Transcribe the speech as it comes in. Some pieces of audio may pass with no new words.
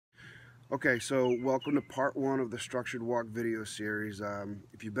Okay, so welcome to part one of the structured walk video series.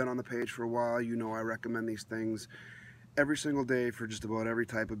 If you've been on the page for a while, you know I recommend these things every single day for just about every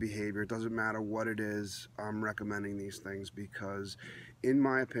type of behavior. It doesn't matter what it is, I'm recommending these things because, in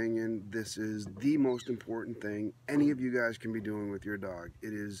my opinion, this is the most important thing any of you guys can be doing with your dog.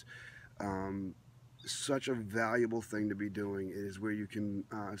 It is such a valuable thing to be doing. It is where you can,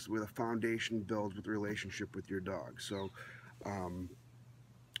 it's where the foundation builds with the relationship with your dog. So, um,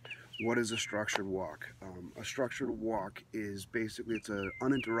 what is a structured walk? A structured walk is basically it's an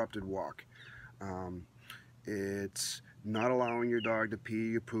uninterrupted walk. Um, it's not allowing your dog to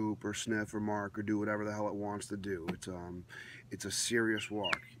pee or poop or sniff or mark or do whatever the hell it wants to do. It's a serious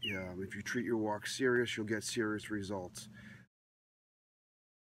walk. If you treat your walk serious, you'll get serious results.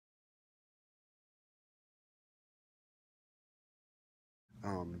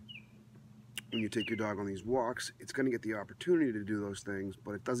 Um, when you take your dog on these walks, it's going to get the opportunity to do those things,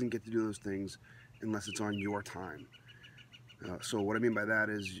 but it doesn't get to do those things unless it's on your time. So what I mean by that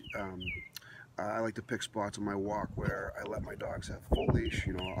is I like to pick spots on my walk where I let my dogs have full leash.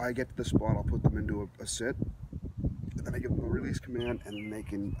 You know, I get to the spot, I'll put them into a sit, and then I give them a release command, and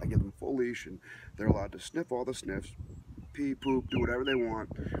I give them full leash, and they're allowed to sniff all the sniffs, pee, poop, do whatever they want.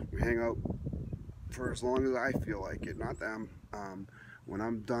 We hang out for as long as I feel like it, not them. When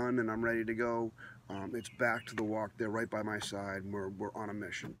I'm done and I'm ready to go, it's back to the walk. They're right by my side, and we're on a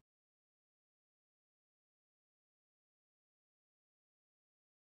mission.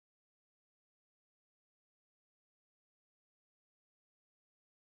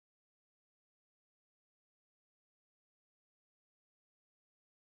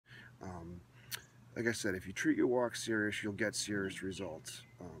 Um, like I said, if you treat your walk serious, you'll get serious results.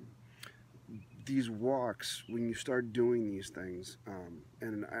 These walks, when you start doing these things,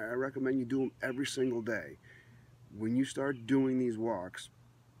 and I recommend you do them every single day. When you start doing these walks,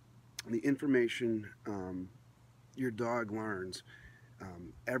 the information your dog learns,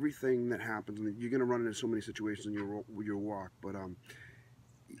 everything that happens, you're going to run into so many situations in your walk, but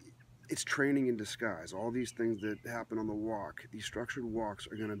it's training in disguise. All these things that happen on the walk, these structured walks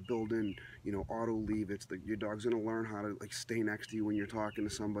are going to build in, auto leave. Your dog's going to learn how to like stay next to you when you're talking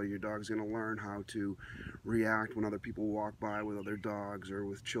to somebody. Your dog's going to learn how to react when other people walk by with other dogs or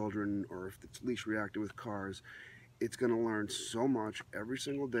with children, or if it's leash reactive with cars. It's going to learn so much every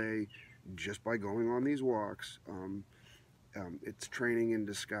single day just by going on these walks. It's training in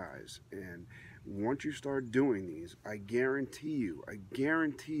disguise. And once you start doing these, I guarantee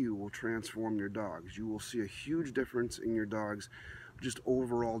you will transform your dogs. You will see a huge difference in your dog's just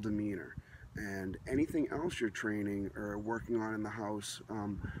overall demeanor. And anything else you're training or working on in the house,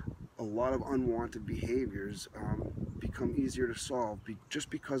 a lot of unwanted behaviors become easier to solve just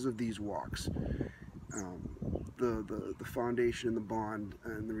because of these walks. The foundation and the bond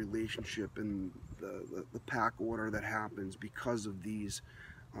and the relationship and the pack order that happens because of these,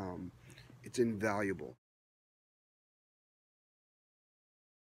 um, it's invaluable.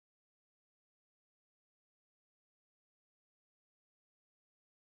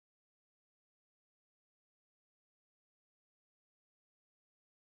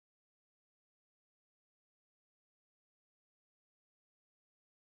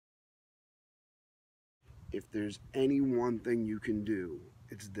 If there's any one thing you can do,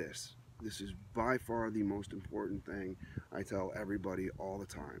 it's this. This is by far the most important thing I tell everybody all the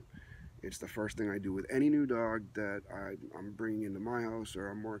time. It's the first thing I do with any new dog that I'm bringing into my house or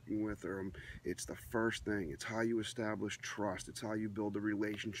I'm working with, it's the first thing. It's how you establish trust. It's how you build a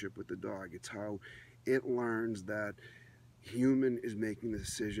relationship with the dog. It's how it learns that human is making the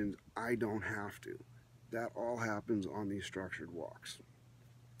decisions. I don't have to. That all happens on these structured walks.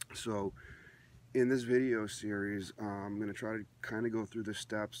 So in this video series, I'm going to try to kind of go through the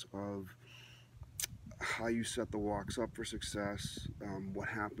steps of how you set the walks up for success, what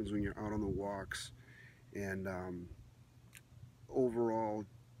happens when you're out on the walks, and overall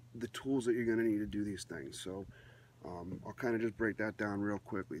the tools that you're going to need to do these things. So I'll kind of just break that down real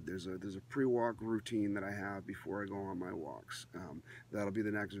quickly. There's a pre-walk routine that I have before I go on my walks. That'll be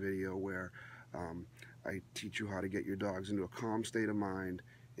the next video where I teach you how to get your dogs into a calm state of mind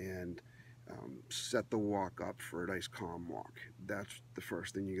and set the walk up for a nice calm walk. That's the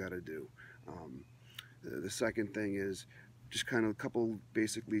first thing you got to do. The second thing is just kind of a couple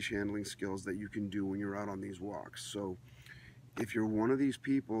basic leash handling skills that you can do when you're out on these walks. So if you're one of these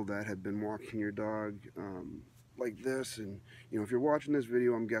people that have been walking your dog like this, and if you're watching this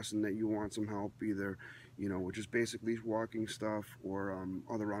video, I'm guessing that you want some help either with just basic leash walking stuff or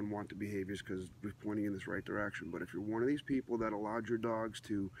other unwanted behaviors because we're pointing in this right direction. But if you're one of these people that allowed your dogs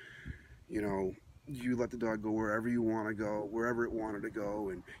to you let the dog go wherever you want to go, wherever it wanted to go,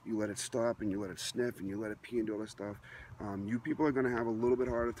 and you let it stop, and you let it sniff, and you let it pee and do all this stuff. You people are going to have a little bit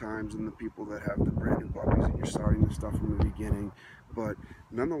harder times than the people that have the brand new puppies and you're starting this stuff from the beginning. But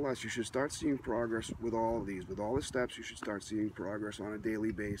nonetheless, you should start seeing progress with all of these. With all the steps, you should start seeing progress on a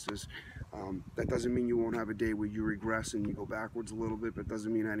daily basis. That doesn't mean you won't have a day where you regress and you go backwards a little bit, but it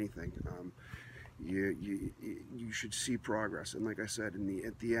doesn't mean anything. You should see progress, and like I said,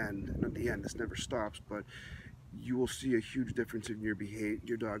 at the end, not the end, this never stops, but you will see a huge difference in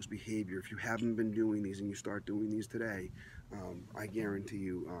your dog's behavior if you haven't been doing these and you start doing these today. I guarantee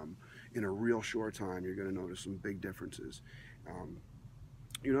you, in a real short time, you're going to notice some big differences. Um,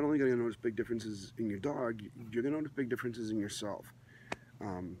 you're not only going to notice big differences in your dog, you're going to notice big differences in yourself.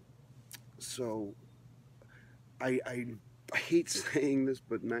 Um, so I hate saying this,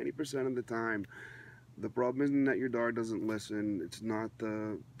 but 90% of the time, the problem isn't that your dog doesn't listen. It's not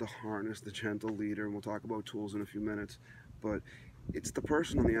the harness, the gentle leader, and we'll talk about tools in a few minutes, but it's the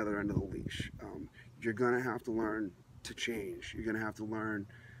person on the other end of the leash. You're going to have to learn to change. You're going to have to learn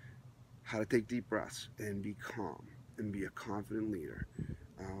how to take deep breaths and be calm and be a confident leader.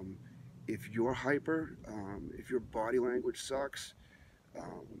 Um, if you're hyper, if your body language sucks,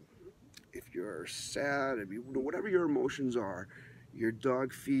 um, if you're sad, if whatever your emotions are, your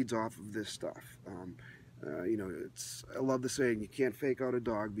dog feeds off of this stuff. I love the saying, you can't fake out a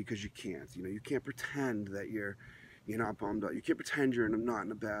dog because you can't. You can't pretend that you're not bummed out. You can't pretend you're not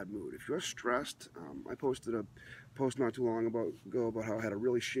in a bad mood. If you're stressed, I posted a post not too long ago about how I had a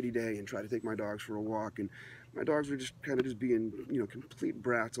really shitty day and tried to take my dogs for a walk, and my dogs were just kind of just being, complete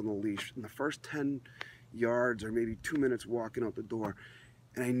brats on the leash. In the first 10 yards or maybe 2 minutes walking out the door,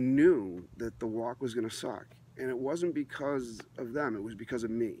 and I knew that the walk was going to suck. And it wasn't because of them, it was because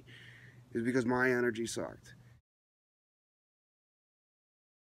of me. It was because my energy sucked.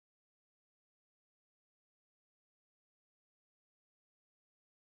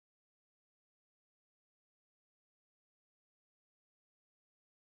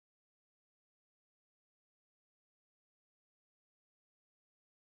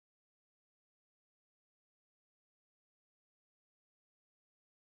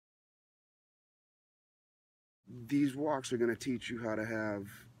 These walks are going to teach you how to have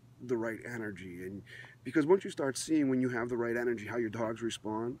the right energy. And because once you start seeing when you have the right energy, how your dogs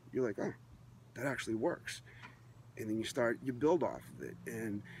respond, you're like, oh, that actually works. And then you build off of it.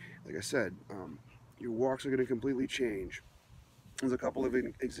 And like I said, your walks are going to completely change. There's a couple of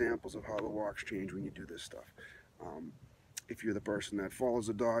examples of how the walks change when you do this stuff. Um, if you're the person that follows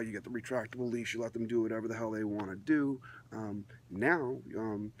the dog, you get the retractable leash, you let them do whatever the hell they want to do. Now,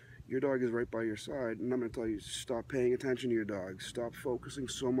 your dog is right by your side, and I'm going to tell you, stop paying attention to your dog. Stop focusing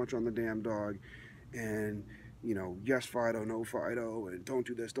so much on the damn dog, and yes Fido, no Fido, and don't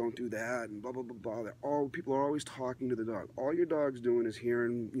do this, don't do that, and blah blah blah blah. People are always talking to the dog. All your dog's doing is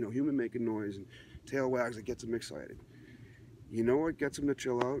hearing, human making noise and tail wags that gets him excited. You know what gets him to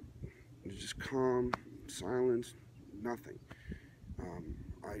chill out? It's just calm, silence, nothing. Um,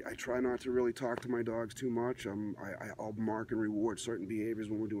 I try not to really talk to my dogs too much. I'll mark and reward certain behaviors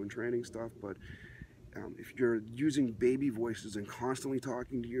when we're doing training stuff, but if you're using baby voices and constantly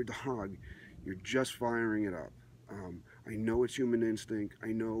talking to your dog, you're just firing it up. I know it's human instinct. I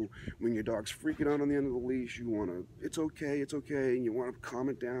know when your dog's freaking out on the end of the leash, you want to, it's okay, and you want to calm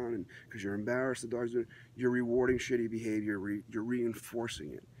it down, and because you're embarrassed, you're rewarding shitty behavior, you're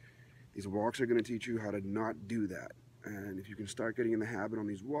reinforcing it. These walks are going to teach you how to not do that. And if you can start getting in the habit on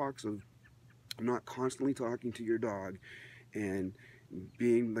these walks of not constantly talking to your dog and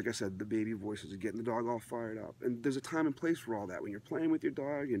being, like I said, the baby voices, getting the dog all fired up. And there's a time and place for all that. When you're playing with your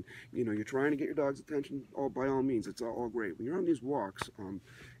dog and you're trying to get your dog's attention, by all means, it's all great. When you're on these walks,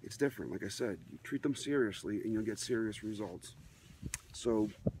 it's different. Like I said, you treat them seriously and you'll get serious results. So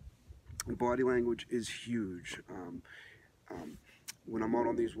body language is huge. When I'm out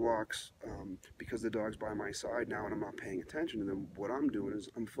on these walks, because the dog's by my side now and I'm not paying attention to them, what I'm doing is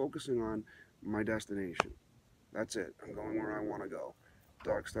I'm focusing on my destination. That's it. I'm going where I want to go.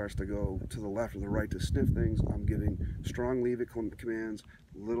 Dog starts to go to the left or the right to sniff things. I'm giving strong leave it commands,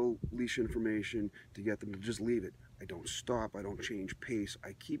 little leash information to get them to just leave it. I don't stop. I don't change pace.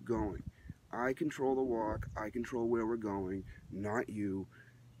 I keep going. I control the walk. I control where we're going, not you.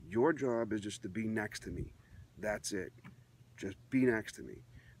 Your job is just to be next to me. That's it. Just be next to me.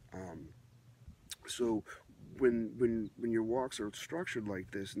 Um, so when your walks are structured like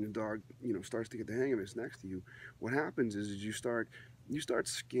this and the dog starts to get the hang of it's next to you, what happens is you start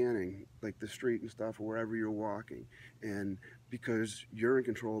scanning like the street and stuff or wherever you're walking, and because you're in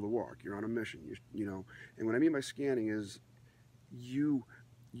control of the walk, you're on a mission, and what I mean by scanning is you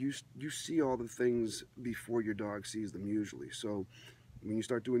you see all the things before your dog sees them usually. So when you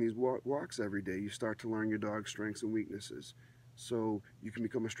start doing these walks every day, you start to learn your dog's strengths and weaknesses. So you can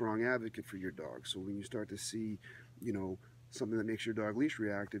become a strong advocate for your dog. So when you start to see, you know, something that makes your dog leash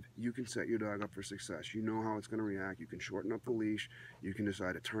reactive, you can set your dog up for success. You know how it's going to react. You can shorten up the leash. You can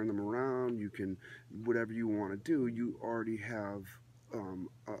decide to turn them around. You can, whatever you want to do, you already have,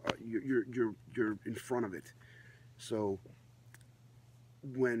 you're in front of it. So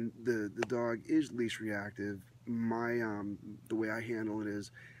when the dog is leash reactive, the way I handle it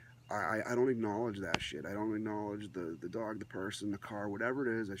is I don't acknowledge that shit. I don't acknowledge the dog, the person, the car, whatever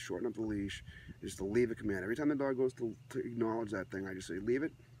it is. I shorten up the leash, just to leave a command. Every time the dog goes to acknowledge that thing, I just say leave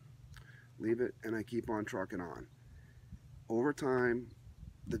it, and I keep on trucking on. Over time,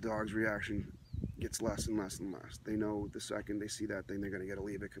 the dog's reaction gets less and less and less. They know the second they see that thing, they're gonna get a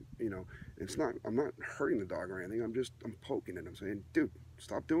leave it. You know, it's not. I'm not hurting the dog or anything. I'm poking it. I'm saying, dude,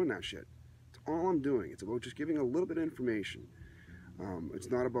 stop doing that shit. It's all I'm doing. It's about just giving a little bit of information. It's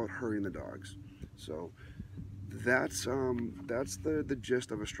not about hurting the dogs. So that's the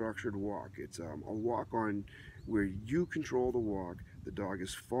gist of a structured walk. It's a walk on where you control the walk. The dog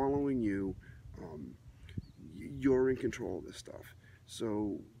is following you. You're in control of this stuff.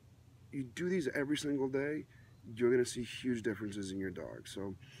 So you do these every single day, you're going to see huge differences in your dog.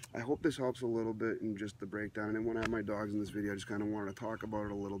 So I hope this helps a little bit in just the breakdown. I didn't want to have my dogs in this video. I just kind of wanted to talk about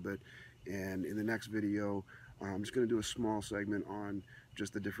it a little bit. And in the next video, I'm just going to do a small segment on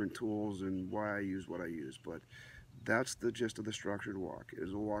just the different tools and why I use what I use. But that's the gist of the structured walk. It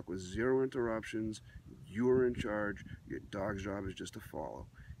is a walk with 0 interruptions. You are in charge. Your dog's job is just to follow.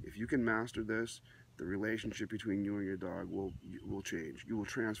 If you can master this, the relationship between you and your dog will change. You will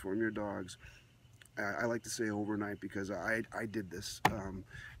transform your dogs. I like to say overnight, because I did this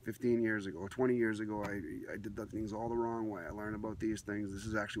 15 years ago, or 20 years ago. I did the things all the wrong way. I learned about these things. This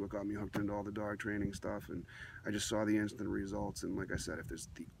is actually what got me hooked into all the dog training stuff, and I just saw the instant results. And like I said, if there's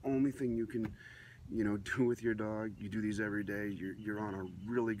the only thing you can, you know, do with your dog, you do these every day, you're on a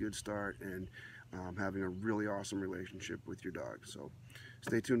really good start, and having a really awesome relationship with your dog. So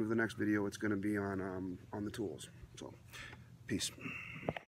stay tuned for the next video. It's going to be on the tools. So peace.